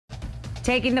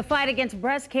Taking the fight against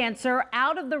breast cancer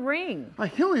out of the ring. A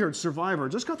Hilliard survivor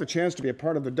just got the chance to be a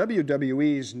part of the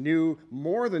WWE's new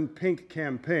More Than Pink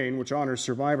campaign, which honors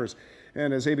survivors.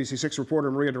 And as ABC6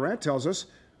 reporter Maria Durant tells us,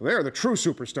 they're the true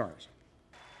superstars.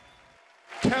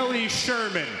 Kelly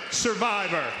Sherman,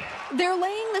 survivor. They're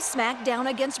laying the smack down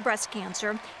against breast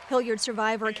cancer. Hilliard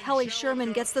survivor Kelly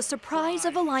Sherman gets the surprise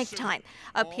of a lifetime,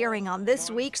 appearing on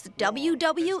this week's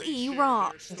WWE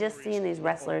Raw. Just seeing these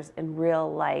wrestlers in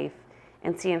real life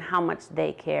and seeing how much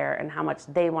they care and how much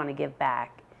they want to give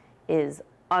back is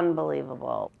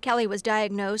unbelievable. Kelly was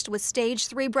diagnosed with stage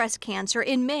 3 breast cancer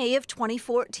in May of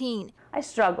 2014. I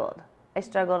struggled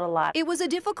a lot. It was a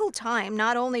difficult time,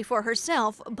 not only for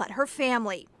herself, but her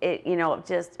family.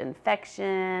 Just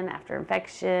infection after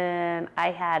infection.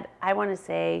 I want to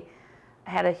say,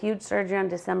 I had a huge surgery on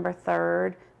December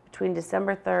 3rd. Between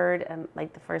December 3rd and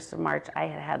like the 1st of March, I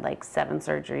had like 7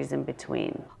 surgeries in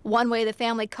between. One way the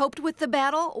family coped with the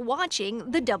battle,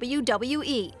 watching the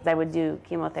WWE. I would do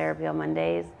chemotherapy on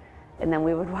Mondays, and then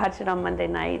we would watch it on Monday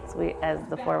nights. As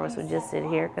the 4 of us would just sit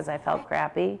here because I felt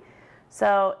crappy.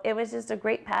 So it was just a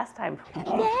great pastime.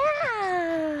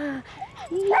 Yeah!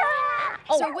 Yeah!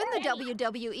 So when the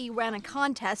WWE ran a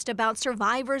contest about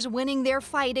survivors winning their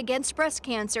fight against breast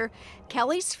cancer,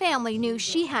 Kelly's family knew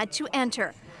she had to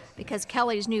enter, because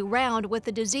Kelly's new round with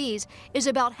the disease is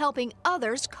about helping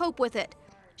others cope with it.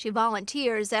 She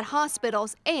volunteers at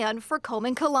hospitals and for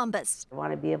Komen Columbus. I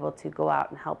want to be able to go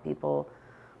out and help people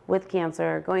with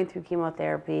cancer, going through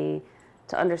chemotherapy,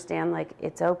 to understand like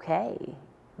it's okay.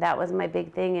 That was my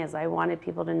big thing, is I wanted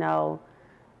people to know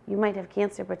you might have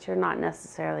cancer, but you're not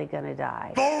necessarily going to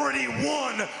die. Already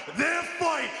won their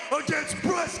fight against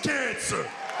breast cancer.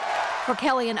 For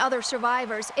Kelly and other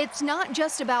survivors, it's not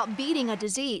just about beating a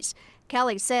disease.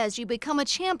 Kelly says you become a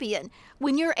champion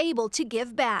when you're able to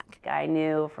give back. I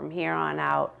knew from here on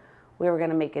out we were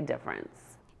going to make a difference.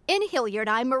 In Hilliard,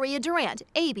 I'm Maria Durant,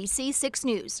 ABC6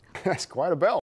 News. That's quite a bell.